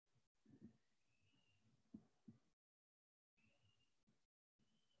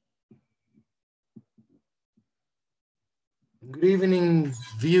Good evening,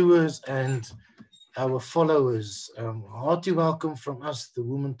 viewers and our followers. Hearty welcome from us, the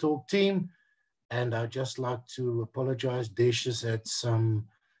Women Talk team. And I'd just like to apologize. Decious had some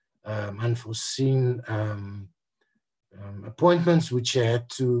unforeseen appointments which I had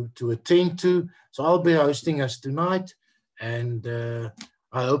to attend to. So I'll be hosting us tonight. And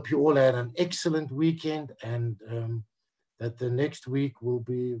I hope you all had an excellent weekend and that the next week will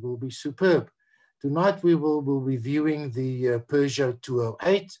be superb. Tonight we will be viewing the Peugeot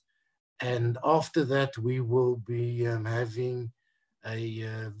 208, and after that we will be having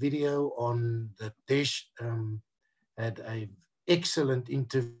a video on the Desh had an excellent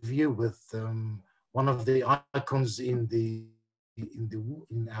interview with one of the icons in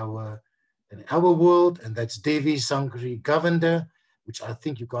our world, and that's Devi Sangri Govender, which I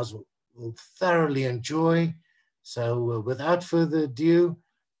think you guys will thoroughly enjoy. So without further ado,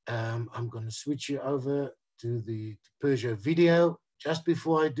 I'm going to switch you over to the Peugeot video. Just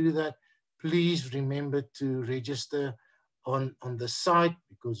before I do that, please remember to register on the site,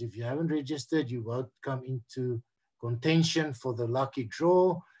 because if you haven't registered, you won't come into contention for the lucky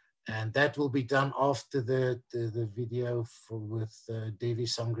draw, and that will be done after the video with Devi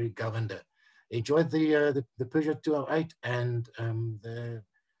Sangri Govender. Enjoy the Peugeot 208 and the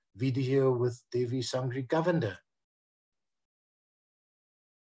video with Devi Sangri Govender.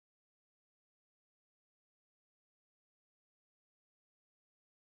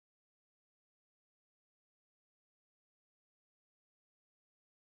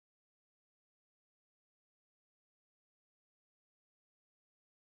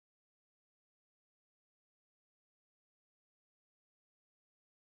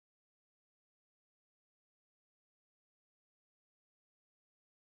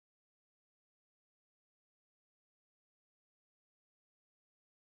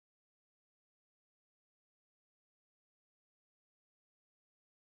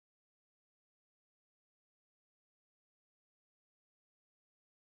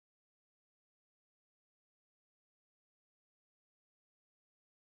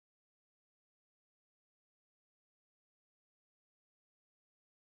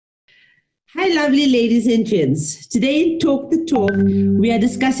 Hi, lovely ladies and gents. Today in Talk the Talk, we are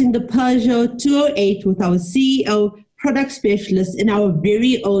discussing the Peugeot 208 with our CEO, product specialist, and our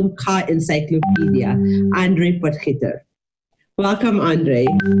very own car encyclopedia, Andre Potgieter. Welcome, Andre.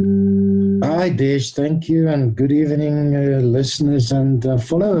 Hi, Desh. Thank you, and good evening, listeners and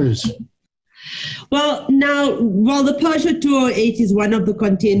followers. Well, now, while the Peugeot 208 is one of the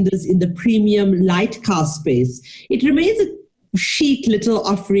contenders in the premium light car space, it remains a chic little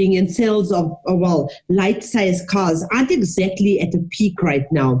offering, and sales of, light-sized cars aren't exactly at a peak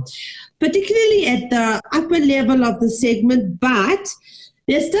right now, particularly at the upper level of the segment, but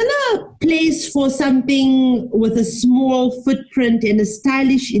there's still a place for something with a small footprint and a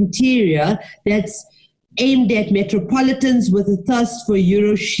stylish interior that's aimed at metropolitans with a thirst for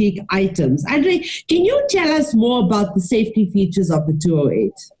Euro chic items. Andre, can you tell us more about the safety features of the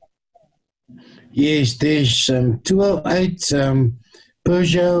 208? Yes, there's 208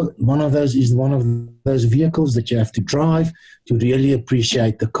 Peugeot. One of those vehicles that you have to drive to really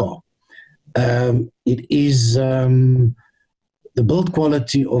appreciate the car. It is the build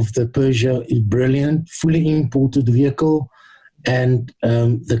quality of the Peugeot is brilliant, fully imported vehicle, and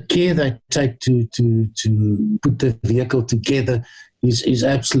the care they take to put the vehicle together is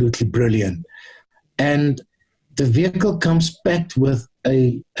absolutely brilliant. And the vehicle comes packed with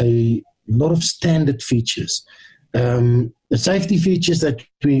a lot of standard features. The safety features that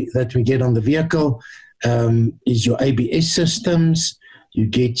we get on the vehicle is your ABS systems. You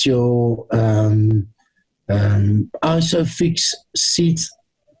get your ISOFIX seats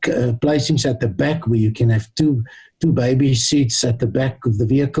placings at the back, where you can have two baby seats at the back of the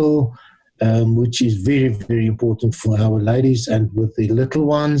vehicle, which is very, very important for our ladies and with the little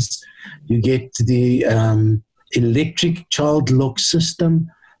ones. You get the electric child lock system,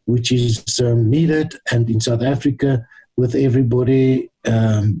 which is needed, and in South Africa, with everybody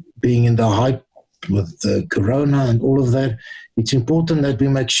being in the hype with the corona and all of that, it's important that we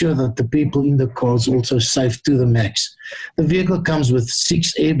make sure that the people in the car is also safe to the max. The vehicle comes with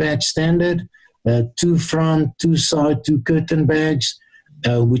 6 airbags standard, 2 front, 2 side, 2 curtain bags,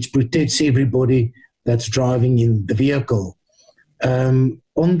 which protects everybody that's driving in the vehicle. On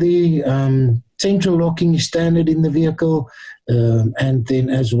the central locking is standard in the vehicle, and then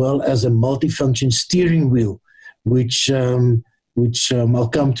as well as a multifunction steering wheel, which I'll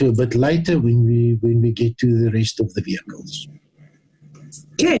come to a bit later when we get to the rest of the vehicles.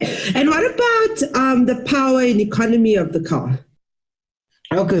 Okay, and what about the power and economy of the car?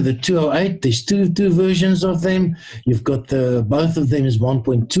 Okay, the 208, there's two versions of them. You've got both of them is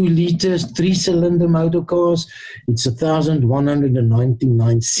 1.2 liters, 3-cylinder motor cars. It's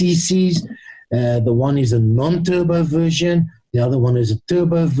 1,199 cc's. The one is a non-turbo version. The other one is a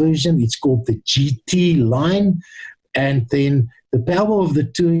turbo version. It's called the GT line. And then the power of the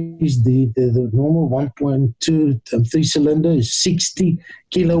two is the normal 1.2 3-cylinder is 60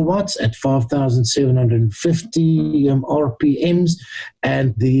 kilowatts at 5,750 RPMs,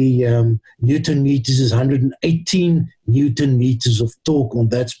 and the Newton meters is 118 Newton meters of torque on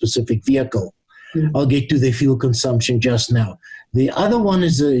that specific vehicle. Mm-hmm. I'll get to the fuel consumption just now. The other one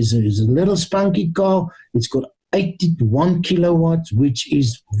is a little spunky car. It's got 81 kilowatts, which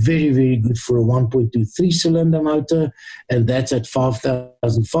is very, very good for a 1.2 3-cylinder motor, and that's at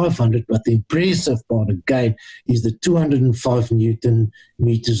 5,500. But the impressive part again is the 205 Newton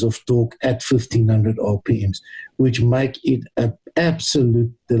meters of torque at 1,500 RPMs, which make it an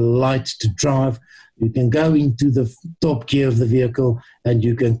absolute delight to drive. You can go into the top gear of the vehicle and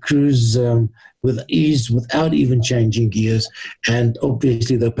you can cruise with ease without even changing gears. And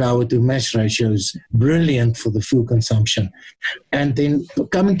obviously the power to mass ratio is brilliant for the fuel consumption. And then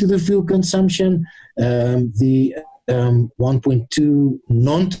coming to the fuel consumption, the 1.2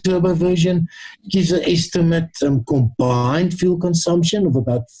 non-turbo version gives an estimate combined fuel consumption of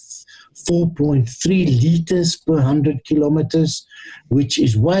about 4.3 liters per 100 kilometers, which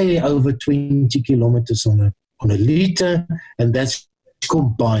is way over 20 kilometers on a liter, and that's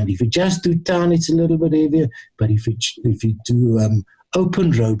combined. If you just do town, it's a little bit heavier, but if you do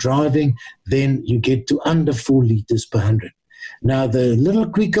open road driving, then you get to under 4 liters per 100. Now, the little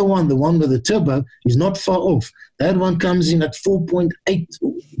quicker one, the one with the turbo, is not far off. That one comes in at 4.8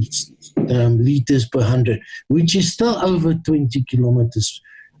 liters per 100, which is still over 20 kilometers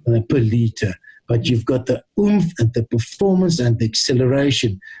per liter. But you've got the oomph and the performance and the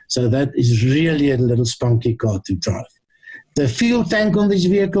acceleration. So that is really a little spunky car to drive. The fuel tank on these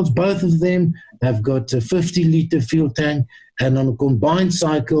vehicles, both of them have got a 50-liter fuel tank, and on a combined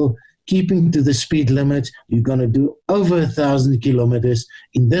cycle, keeping to the speed limit, you're going to do over 1,000 kilometers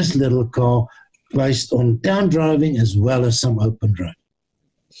in this little car based on town driving as well as some open road.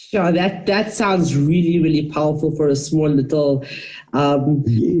 Sure, that sounds really, really powerful for a small little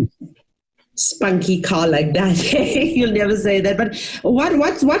spunky car like that. You'll never say that. But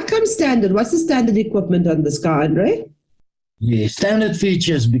what comes standard? What's the standard equipment on this car, Andre? Yeah, standard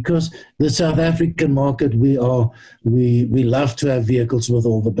features, because the South African market, we love to have vehicles with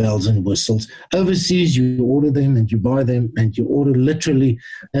all the bells and whistles. Overseas, you order them and you buy them and you order literally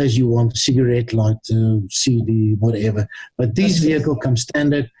as you want, cigarette light, CD, whatever. But these vehicles come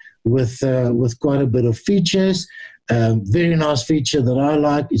standard with quite a bit of features. Very nice feature that I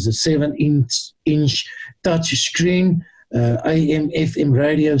like is a 7-inch touch screen, AM, FM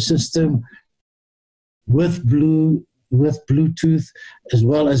radio system with Bluetooth, as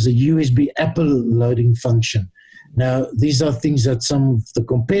well as a USB Apple loading function. Now, these are things that some of the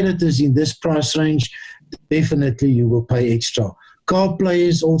competitors in this price range, definitely you will pay extra. CarPlay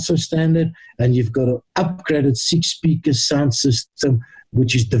is also standard, and you've got an upgraded 6-speaker sound system,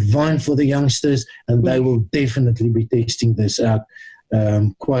 which is divine for the youngsters, and they will definitely be testing this out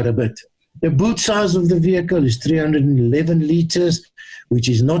quite a bit. The boot size of the vehicle is 311 liters, which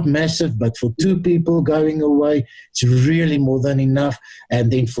is not massive, but for 2 people going away, it's really more than enough.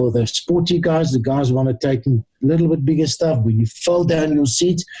 And then for the sporty guys, the guys want to take a little bit bigger stuff. When you fold down your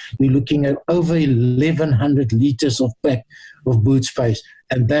seats, you're looking at over 1,100 liters of boot space,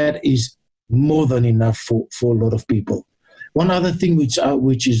 and that is more than enough for a lot of people. One other thing which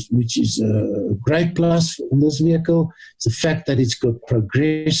is a great plus in this vehicle is the fact that it's got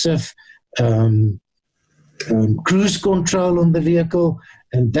progressive cruise control on the vehicle,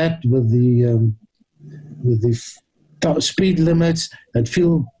 and that with the speed limits and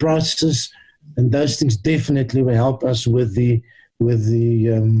fuel prices and those things definitely will help us with the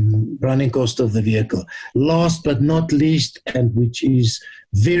running cost of the vehicle. Last but not least, and which is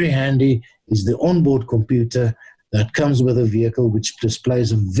very handy, is the onboard computer that comes with a vehicle, which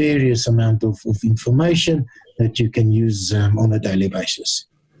displays a various amount of information that you can use on a daily basis.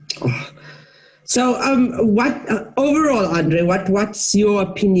 So, overall, Andre, what's your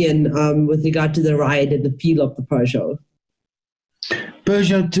opinion with regard to the ride and the feel of the Peugeot?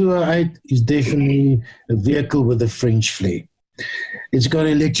 Peugeot 208 is definitely a vehicle with a French flair. It's got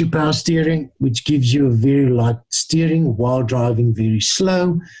electric power steering, which gives you a very light steering while driving very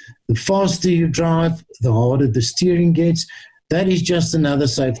slow. The faster you drive, the harder the steering gets. That is just another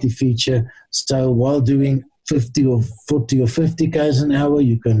safety feature. So while doing 50 or 40 or 50 k's an hour,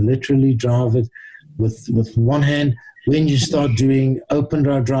 you can literally drive it with one hand When you start doing open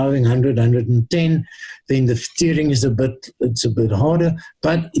road driving, 100, 110, then the steering is a bit harder,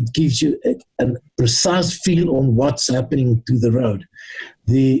 but it gives you a precise feel on what's happening to the road.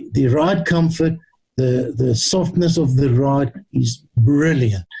 The ride comfort, the softness of the ride is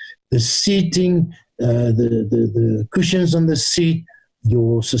brilliant. The seating, the cushions on the seat,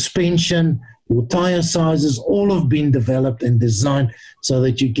 your suspension, your tire sizes, all have been developed and designed so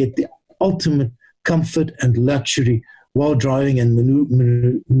that you get the ultimate comfort and luxury while driving and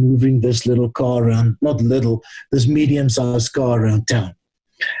maneuvering this little car around, not little, this medium-sized car around town.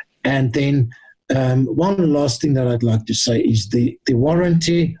 And then one last thing that I'd like to say is the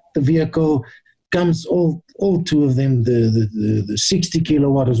warranty. The vehicle comes, all two of them, the 60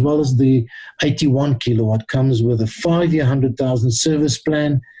 kilowatt as well as the 81 kilowatt, comes with a 5-year 100,000 service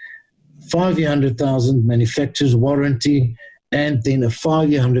plan, 5-year 100,000 manufacturer's warranty, and then a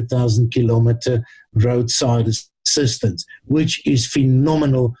 5-year 100,000 kilometer roadside assistance, which is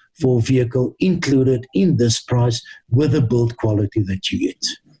phenomenal for a vehicle included in this price with the build quality that you get.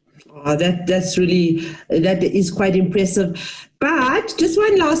 Oh, that is quite impressive. But just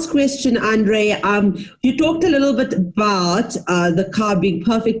one last question, Andre. You talked a little bit about the car being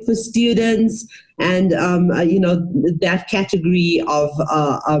perfect for students and that category of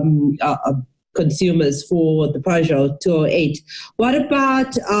consumers for the Peugeot 208. What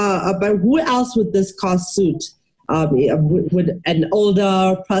about who else would this car suit? Would an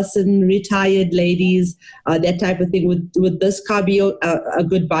older person, retired ladies, that type of thing, would this car be a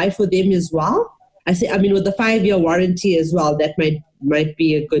good buy for them as well? With the 5-year warranty as well, that might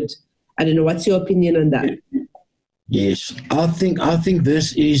be a good. I don't know. What's your opinion on that? Yes, I think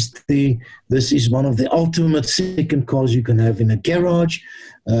this is one of the ultimate second cars you can have in a garage.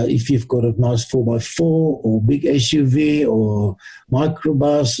 If you've got a nice 4x4 or big SUV or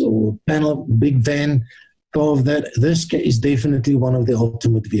microbus or big van. Of that, this is definitely one of the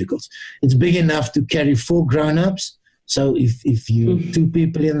ultimate vehicles. It's big enough to carry 4 grown-ups. So if you 2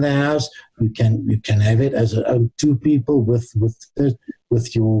 people in the house, you can have it as 2 people with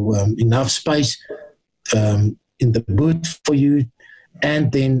your enough space in the boot for you,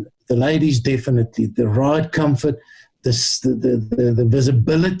 and then the ladies definitely the ride comfort, the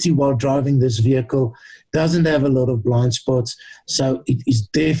visibility while driving this vehicle. Doesn't have a lot of blind spots, so it is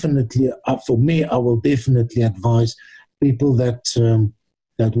definitely for me. I will definitely advise people that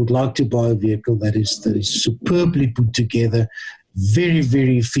would like to buy a vehicle that is superbly put together, very,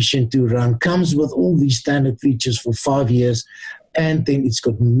 very efficient to run, comes with all these standard features for 5 years, and then it's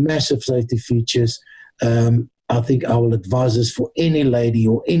got massive safety features. I think I will advise this for any lady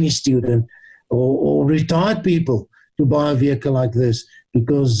or any student or retired people to buy a vehicle like this,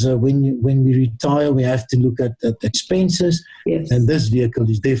 because when we retire, we have to look at expenses. Yes. And this vehicle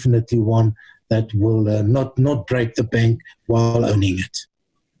is definitely one that will not break the bank while owning it.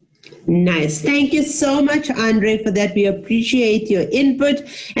 Nice. Thank you so much, Andre, for that. We appreciate your input.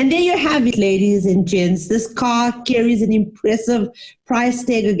 And there you have it, ladies and gents. This car carries an impressive price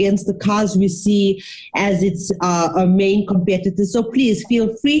tag against the cars we see as its main competitors. So please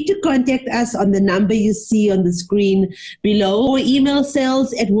feel free to contact us on the number you see on the screen below, or email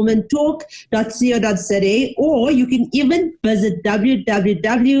sales@womantalk.co.za, or you can even visit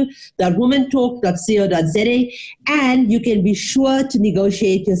www.womantalk.co.za, and you can be sure to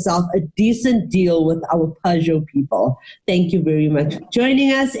negotiate yourself a decent deal with our Peugeot people. Thank you very much for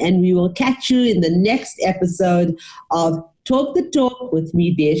joining us, and we will catch you in the next episode of Talk the Talk with me,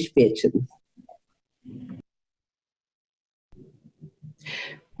 Desh Bechin.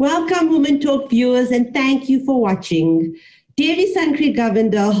 Welcome, Women Talk viewers, and thank you for watching. Devi Sankri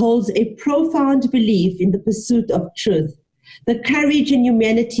Govender holds a profound belief in the pursuit of truth. The courage and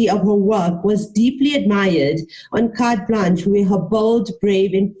humanity of her work was deeply admired on Carte Blanche, where her bold,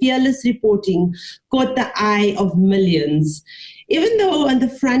 brave, and fearless reporting caught the eye of millions. Even though on the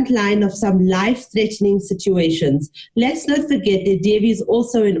front line of some life-threatening situations, let's not forget that Devi is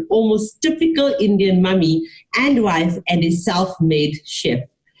also an almost typical Indian mummy and wife and a self-made chef.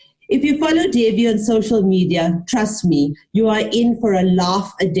 If you follow Devi on social media, trust me, you are in for a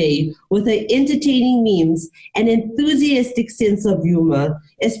laugh a day with her entertaining memes and enthusiastic sense of humor,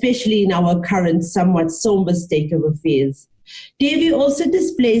 especially in our current somewhat somber state of affairs. Devi also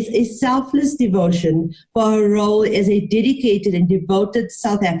displays a selfless devotion for her role as a dedicated and devoted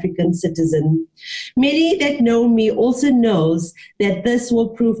South African citizen. Many that know me also knows that this will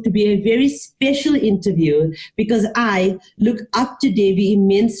prove to be a very special interview, because I look up to Devi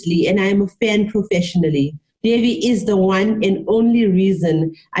immensely and I am a fan professionally. Devi is the one and only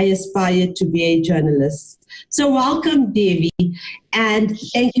reason I aspire to be a journalist. So welcome, Devi, and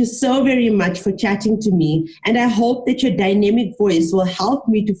thank you so very much for chatting to me. And I hope that your dynamic voice will help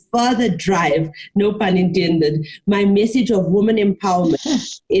me to further drive, no pun intended, my message of woman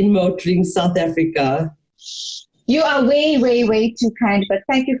empowerment in motoring South Africa. You are way, way, way too kind, but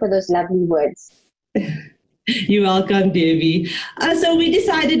thank you for those lovely words. You're welcome, Devi. So we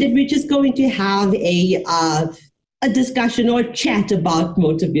decided that we're just going to have a discussion or chat about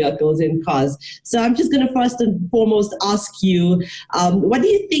motor vehicles and cars. So I'm just going to first and foremost ask you, what do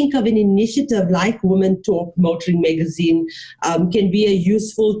you think of an initiative like Women Talk Motoring Magazine can be a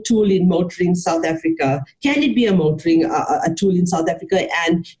useful tool in motoring South Africa? Can it be a motoring a tool in South Africa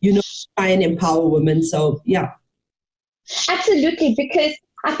and, try and empower women? So, yeah. Absolutely, because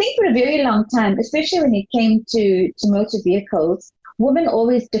I think for a very long time, especially when it came to motor vehicles, women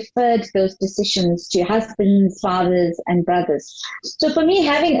always deferred those decisions to husbands, fathers, and brothers. So for me,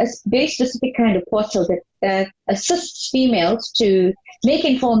 having a very specific kind of portal that assists females to make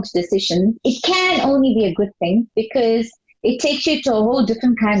informed decisions, it can only be a good thing because it takes you to a whole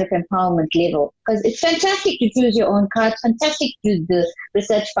different kind of empowerment level. Because it's fantastic to choose your own car, it's fantastic to do the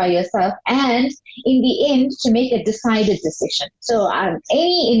research by yourself, and in the end, to make a decided decision. So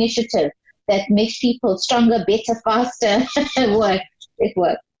any initiative that makes people stronger, better, faster, it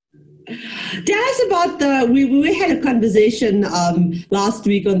works. Tell us about we had a conversation last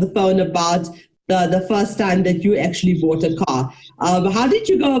week on the phone about the first time that you actually bought a car. How did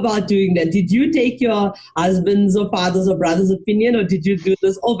you go about doing that? Did you take your husband's or father's or brother's opinion, or did you do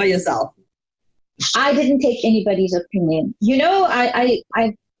this all by yourself? I didn't take anybody's opinion.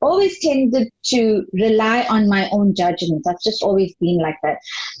 I've always tended to rely on my own judgments. I've just always been like that.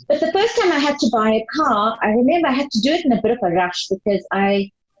 But the first time I had to buy a car, I remember I had to do it in a bit of a rush because I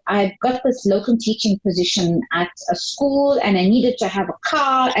got this local teaching position at a school and I needed to have a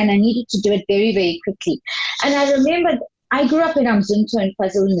car and I needed to do it very, very quickly. And I remember I grew up in Umzunto in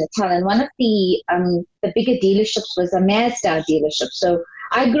KwaZulu-Natal, and one of the bigger dealerships was a Mazda dealership. So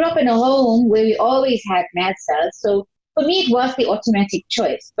I grew up in a home where we always had Mazdas. So for me, it was the automatic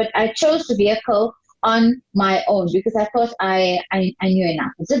choice. But I chose the vehicle on my own because I thought I knew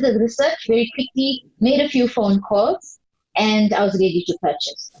enough. I did the research very quickly, made a few phone calls, and I was ready to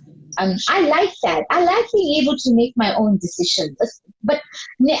purchase. I like that. I like being able to make my own decisions. But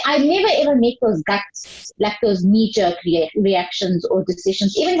I never ever make those guts, like those knee-jerk reactions or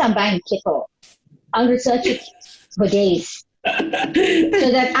decisions. Even if I'm buying kettle, I'll research it for days. So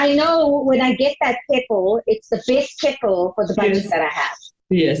that I know when I get that kettle, it's the best kettle for the budget that I have.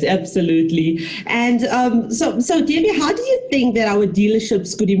 Yes, absolutely. And so Devi, how do you think that our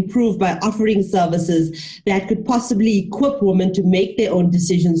dealerships could improve by offering services that could possibly equip women to make their own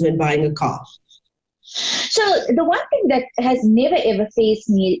decisions when buying a car? So the one thing that has never ever faced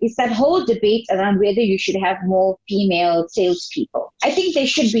me is that whole debate around whether you should have more female salespeople. I think there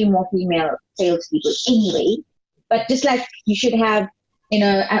should be more female salespeople anyway, but just like you should have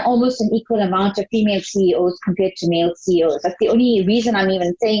almost an equal amount of female CEOs compared to male CEOs. That's the only reason I'm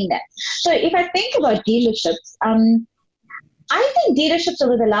even saying that. So if I think about dealerships, I think dealerships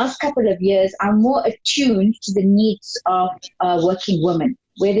over the last couple of years are more attuned to the needs of working women,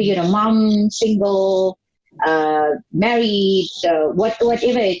 whether you're a mom, single, married,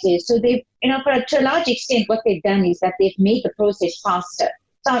 whatever it is. So they've, to a large extent, what they've done is that they've made the process faster.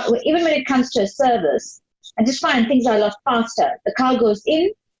 So even when it comes to a service, and just find things are a lot faster. The car goes in,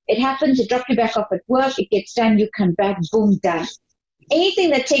 it happens, it drops you back off at work, it gets done, you come back, boom, done. Anything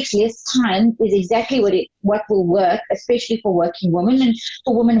that takes less time is exactly what will work, especially for working women and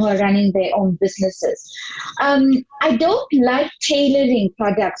for women who are running their own businesses. I don't like tailoring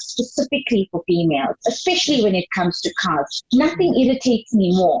products specifically for females, especially when it comes to cars. Nothing irritates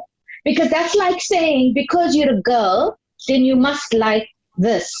me more because that's like saying because you're a girl, then you must like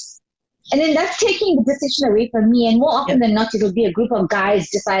this. And then that's taking the decision away from me. And more often than not, it'll be a group of guys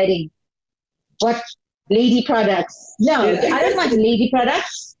deciding what lady products. No, I don't want lady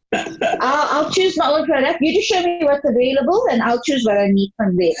products. I'll choose my own product. You just show me what's available and I'll choose what I need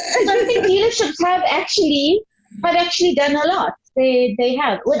from there. So I think dealerships have actually done a lot. They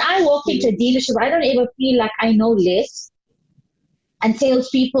have. When I walk into a dealership, I don't ever feel like I know less. And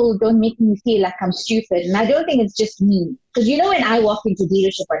salespeople don't make me feel like I'm stupid. And I don't think it's just me. Because when I walk into a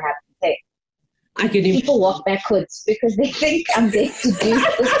dealership, what happens? People walk backwards because they think I'm there to do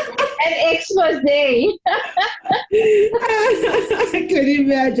an expose. I could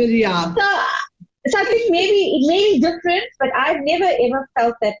imagine, yeah. So I think maybe it may be different, but I've never ever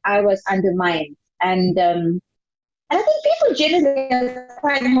felt that I was undermined. And And I think people generally are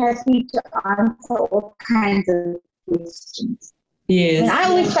quite happy to answer all kinds of questions. Yes. And I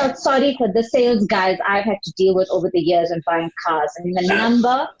always felt sorry for the sales guys I've had to deal with over the years when buying cars. I mean, the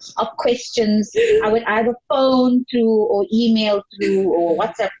number of questions I would either phone through or email through or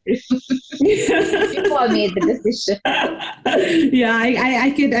WhatsApp through before I made the decision. Yeah, I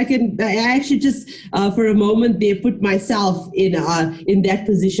actually just for a moment there put myself in that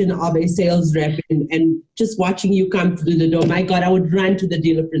position of a sales rep and just watching you come through the door. My God, I would run to the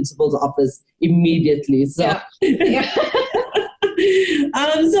dealer principal's office immediately. So. Yeah.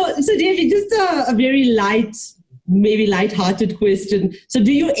 So David, just a very light-hearted question. So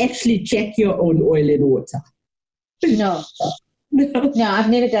do you actually check your own oil and water? No, I've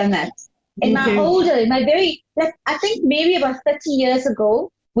never done that. In my I think maybe about 30 years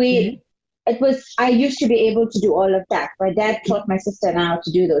ago, I used to be able to do all of that. My dad taught my sister and I how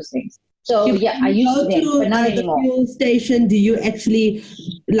to do those things. So I used to then, but not anymore. The fuel station, do you actually,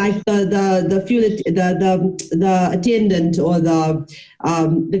 like the fuel, the attendant or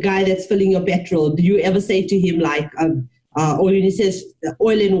the guy that's filling your petrol, do you ever say to him like, or when he says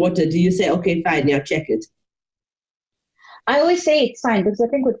oil and water, do you say, okay, fine, now check it? I always say it's fine because I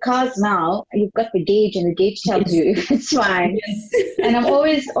think with cars now, you've got the gauge and the gauge tells you if it's fine. Yes. And I'm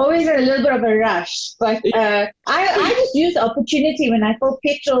always in a little bit of a rush. But I just use the opportunity when I fill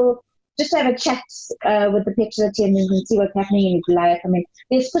petrol just to have a chat with the petrol attendant and see what's happening in Goliath. I mean,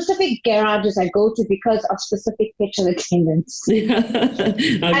 there's specific garages I go to because of specific petrol attendants. Okay.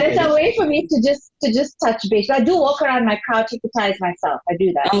 And it's a way for me to just touch base. So I do walk around my car, check the tires myself. I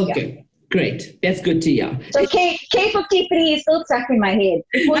do that. Okay. Yeah. Great. That's good to hear. So K53 is still stuck in my head.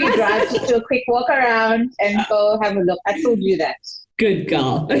 Before you drive, just do a quick walk around and go have a look. I told you that. Good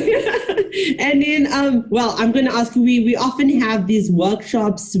girl. And then, I'm going to ask you, we often have these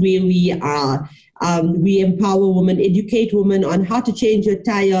workshops where we empower women, educate women on how to change your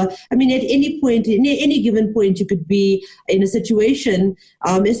tire. I mean, at any point, in any given point, you could be in a situation,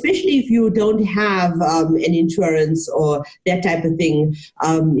 especially if you don't have an insurance or that type of thing,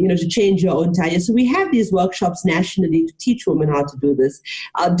 to change your own tire. So we have these workshops nationally to teach women how to do this.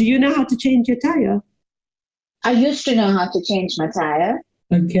 Do you know how to change your tire? I used to know how to change my tire.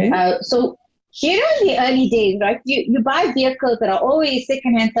 Okay. So in the early days, right, you buy vehicles that are always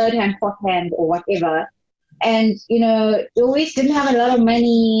second-hand, third-hand, fourth-hand, or whatever. And, you always didn't have a lot of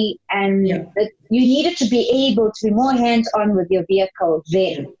money and you needed to be able to be more hands-on with your vehicle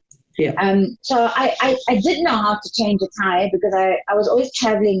then. Yeah. So I did know how to change a tire because I was always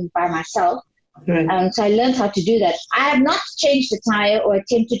traveling by myself. Right. So I learned how to do that. I have not changed a tire or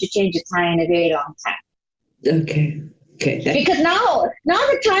attempted to change a tire in a very long time. Okay. Because now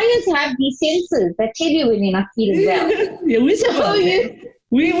the tires have these sensors that tell you when you're not feeling well.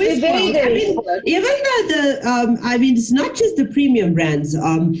 We're very, very even it's not just the premium brands.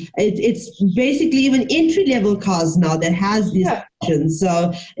 It's basically even entry level cars now that has these options.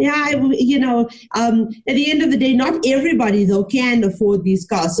 So at the end of the day, not everybody though can afford these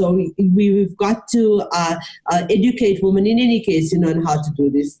cars. So we've got to educate women in any case, on how to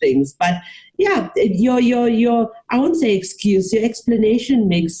do these things. But yeah, your I won't say excuse, your explanation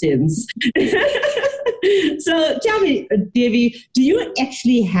makes sense. So tell me, Devi, do you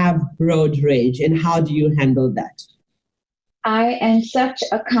actually have road rage and how do you handle that? I am such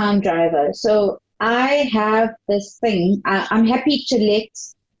a calm driver. So I have this thing. I'm happy to let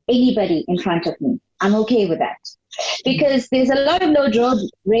anybody in front of me. I'm okay with that. Because there's a lot of road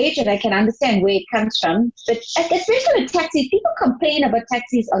rage and I can understand where it comes from. But especially with taxis, people complain about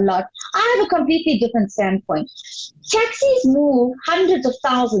taxis a lot. I have a completely different standpoint. Taxis move hundreds of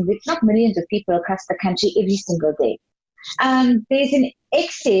thousands, if not millions of people across the country every single day. There's an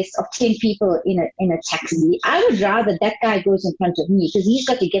excess of 10 people in a taxi. I would rather that guy goes in front of me because he's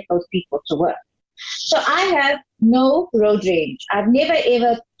got to get those people to work. So I have no road rage. I've never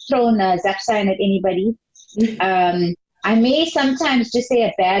ever thrown a zap sign at anybody. I may sometimes just say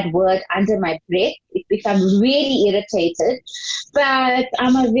a bad word under my breath if I'm really irritated, but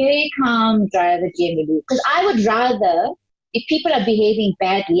I'm a very calm driver generally because I would rather, if people are behaving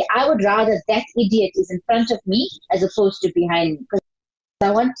badly, I would rather that idiot is in front of me as opposed to behind me because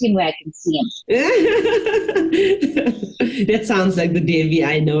I want him where I can see him. That sounds like the Devi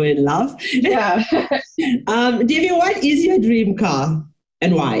I know and love. Yeah. Devi, what is your dream car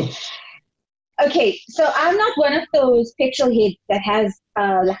and why? Okay, so I'm not one of those petrol heads that has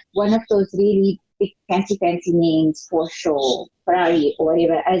like one of those really big fancy names, Porsche or Ferrari or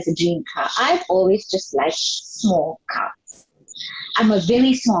whatever as a dream car. I've always just liked small cars. I'm a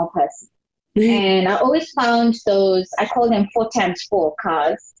very small person. And I always found those, I call them 4x4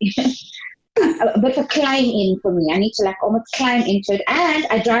 cars. a bit of a climb in for me. I need to like almost climb into it. And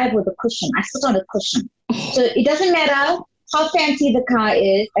I drive with a cushion. I sit on a cushion. So it doesn't matter how fancy the car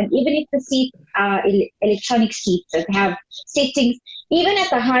is. And even if the seats are electronic seats that have settings, even at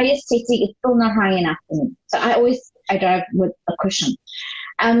the highest setting, it's still not high enough for me. So I drive with a cushion.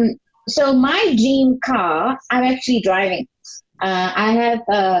 So my dream car, I'm actually driving. I have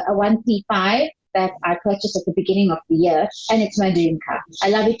a 135 that I purchased at the beginning of the year, and it's my dream car. I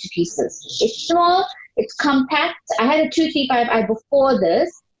love it to pieces. It's small, it's compact. I had a 235i before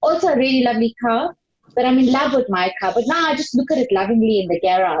this, also a really lovely car, but I'm in love with my car. But now I just look at it lovingly in the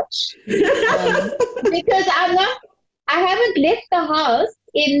garage because I haven't left the house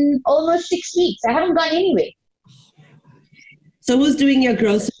in almost 6 weeks. I haven't gone anywhere. So who's doing your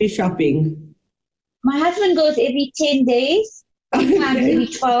grocery shopping? My husband goes every 10 days, sometimes every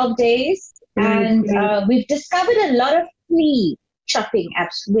 12 days. And we've discovered a lot of free shopping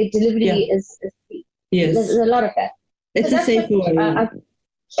apps where delivery is free. Yes. There's a lot of that. It's so a safe way.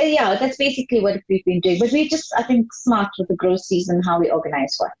 Yeah, that's basically what we've been doing. But we're just, I think, smart with the groceries and how we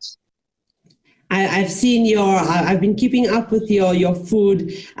organize what. I've seen I've been keeping up with your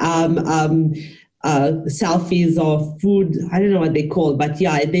food selfies of food. I don't know what they call, but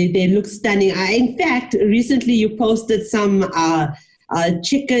yeah, they look stunning. In fact, recently you posted some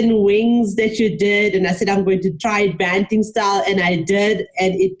chicken wings that you did, and I said I'm going to try it Banting style, and I did,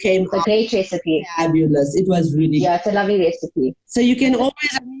 and it came out a great recipe. Fabulous. It was really good. It's a lovely recipe. So you can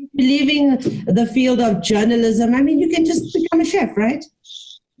always, leaving the field of journalism, you can just become a chef, right?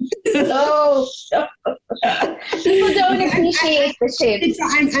 No, people don't appreciate the chef.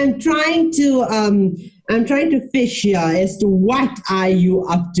 I'm trying to fish here as to what are you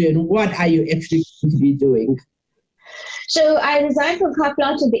up to and what are you actually going to be doing. So I resigned from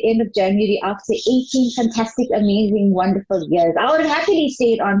Carplant at the end of January after 18 fantastic, amazing, wonderful years. I would have happily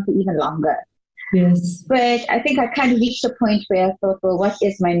stayed on for even longer. Yes. But I think I kind of reached a point where I thought, well, what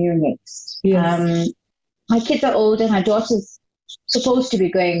is my new next? Yes. My kids are older. My daughter's supposed to be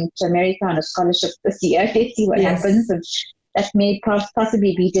going to America on a scholarship this year. Let's see what happens. And that may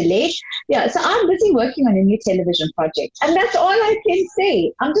possibly be delayed. Yeah, so I'm busy working on a new television project. And that's all I can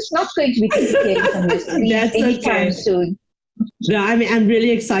say. I'm just not going to be disappearing from your screen anytime soon. No, I'm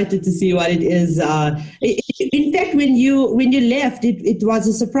really excited to see what it is. In fact, when you left, it was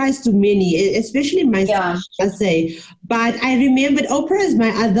a surprise to many, especially myself, I say. But I remembered Oprah is my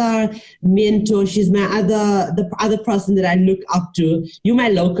other mentor. She's the other person that I look up to. You're my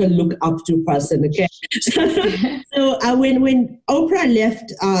local look up to person, okay? So when Oprah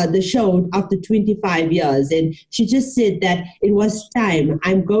left the show after 25 years, and she just said that it was time.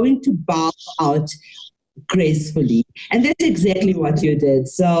 I'm going to bow out gracefully, and that's exactly what you did.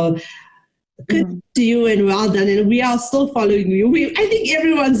 So good to you and well done, and we are still following you. I think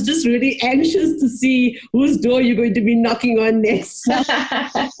everyone's just really anxious to see whose door you're going to be knocking on next.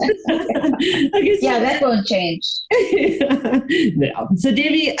 That won't change. No. So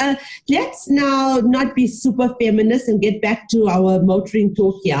Devi, let's now not be super feminist and get back to our motoring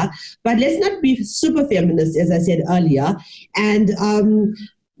talk here, but let's not be super feminist, as I said earlier, and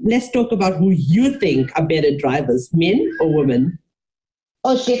let's talk about who you think are better drivers, men or women?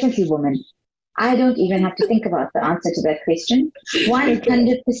 Oh, definitely women. I don't even have to think about the answer to that question.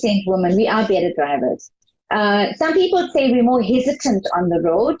 100% women. We are better drivers. Some people say we're more hesitant on the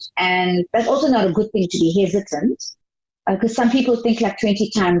road, and that's also not a good thing to be hesitant, because some people think like 20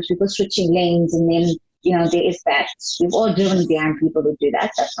 times before switching lanes, and then there is that. We've all driven behind people who do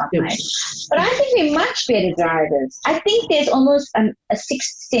that. That's not nice. But I think we're much better drivers. I think there's almost a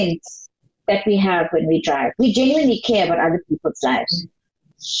sixth sense that we have when we drive. We genuinely care about other people's lives.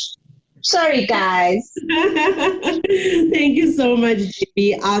 Sorry, guys. Thank you so much,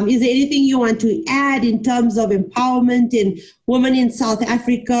 Devi. Is there anything you want to add in terms of empowerment in women in South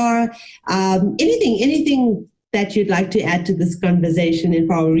Africa? Anything that you'd like to add to this conversation and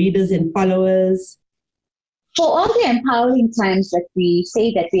for our readers and followers? For all the empowering times that we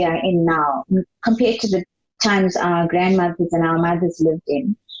say that we are in now, compared to the times our grandmothers and our mothers lived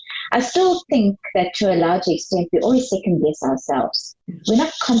in, I still think that to a large extent, we always second guess ourselves. We're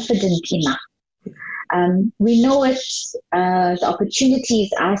not confident enough. We know it, the opportunities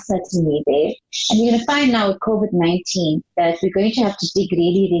are certainly there. And we're going to find now with COVID-19 that we're going to have to dig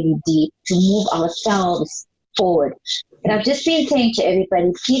really, really deep to move ourselves forward. And I've just been saying to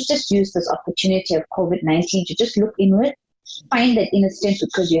everybody, please just use this opportunity of COVID-19 to just look inward, find that inner strength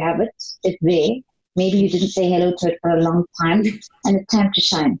because you have it. It's there. Maybe you didn't say hello to it for a long time, and it's time to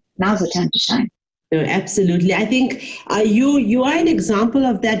shine. Now's the time to shine. No, absolutely. I think you are an example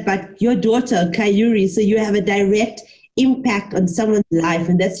of that, but your daughter, Kayuri, so you have a direct impact on someone's life,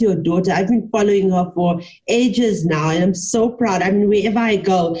 and that's your daughter. I've been following her for ages now, and I'm so proud. I mean, wherever I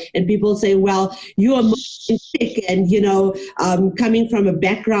go, and people say, well, you're sick, and, you know, coming from a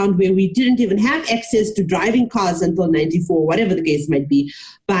background where we didn't even have access to driving cars until 94, whatever the case might be.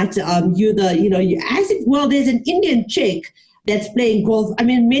 But I said, well, there's an Indian chick that's playing golf. I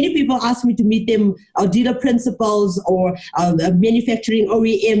mean, many people ask me to meet them, dealer principals or manufacturing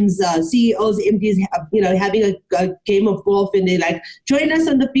OEMs, CEOs, MDs, having a game of golf, and they're like, join us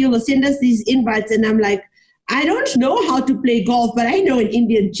on the field or send us these invites. And I'm like, I don't know how to play golf, but I know an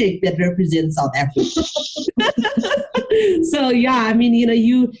Indian chick that represents South Africa. So yeah, I mean,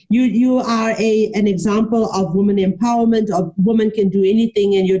 you are an example of woman empowerment. Of woman can do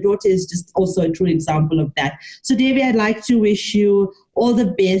anything, and your daughter is just also a true example of that. So Devi, I'd like to wish you all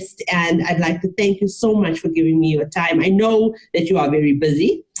the best, and I'd like to thank you so much for giving me your time. I know that you are very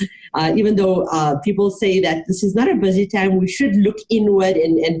busy. Even though people say that this is not a busy time, we should look inward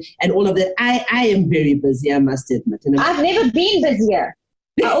and all of that. I am very busy, I must admit. I've never been busier.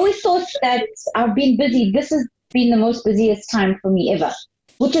 I always thought that I've been busy. This has been the most busiest time for me ever,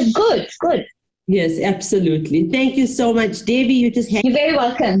 which is good. It's good. Yes, absolutely. Thank you so much, Devi. You're very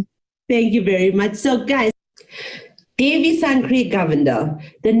welcome. Thank you very much. So, guys, Devi Sangri Govender,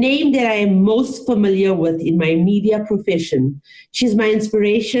 the name that I am most familiar with in my media profession. She's my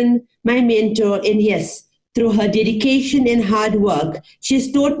inspiration, my mentor, and yes, through her dedication and hard work, she has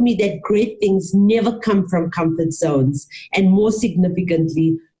taught me that great things never come from comfort zones. And more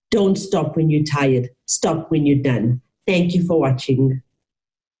significantly, don't stop when you're tired. Stop when you're done. Thank you for watching.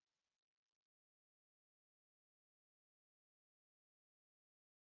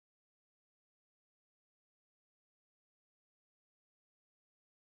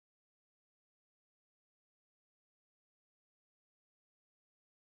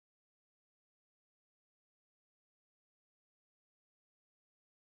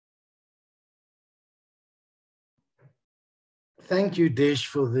 Thank you, Desh,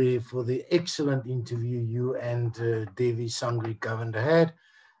 for the excellent interview you and Devi Sangri Govender had.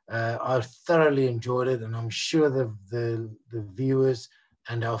 I thoroughly enjoyed it, and I'm sure the viewers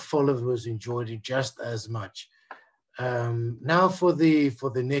and our followers enjoyed it just as much. Now for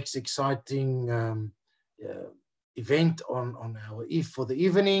the next exciting event for the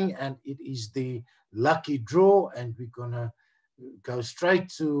evening, and it is the lucky draw, and we're gonna go straight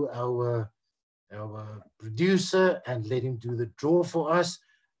to our producer and let him do the draw for us.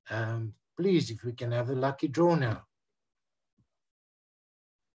 Please, if we can have a lucky draw now.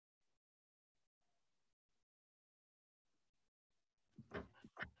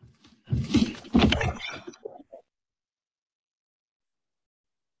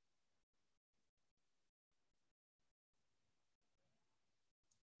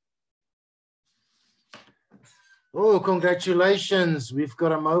 Oh, congratulations. We've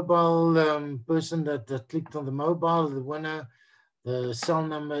got a mobile person that clicked on the mobile, the winner, the cell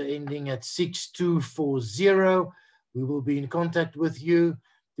number ending at 6240. We will be in contact with you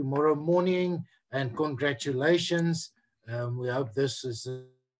tomorrow morning, and congratulations. We hope this is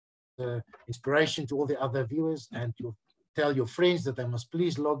inspiration to all the other viewers, and you'll tell your friends that they must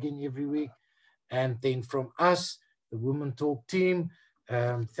please log in every week. And then from us, the Women Talk team,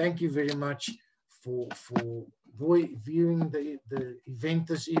 thank you very much for viewing the event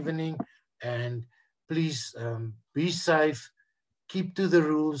this evening, and please be safe, keep to the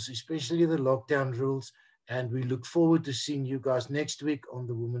rules, especially the lockdown rules, and we look forward to seeing you guys next week on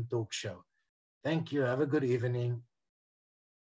the Women Talk show. Thank you. Have a good evening.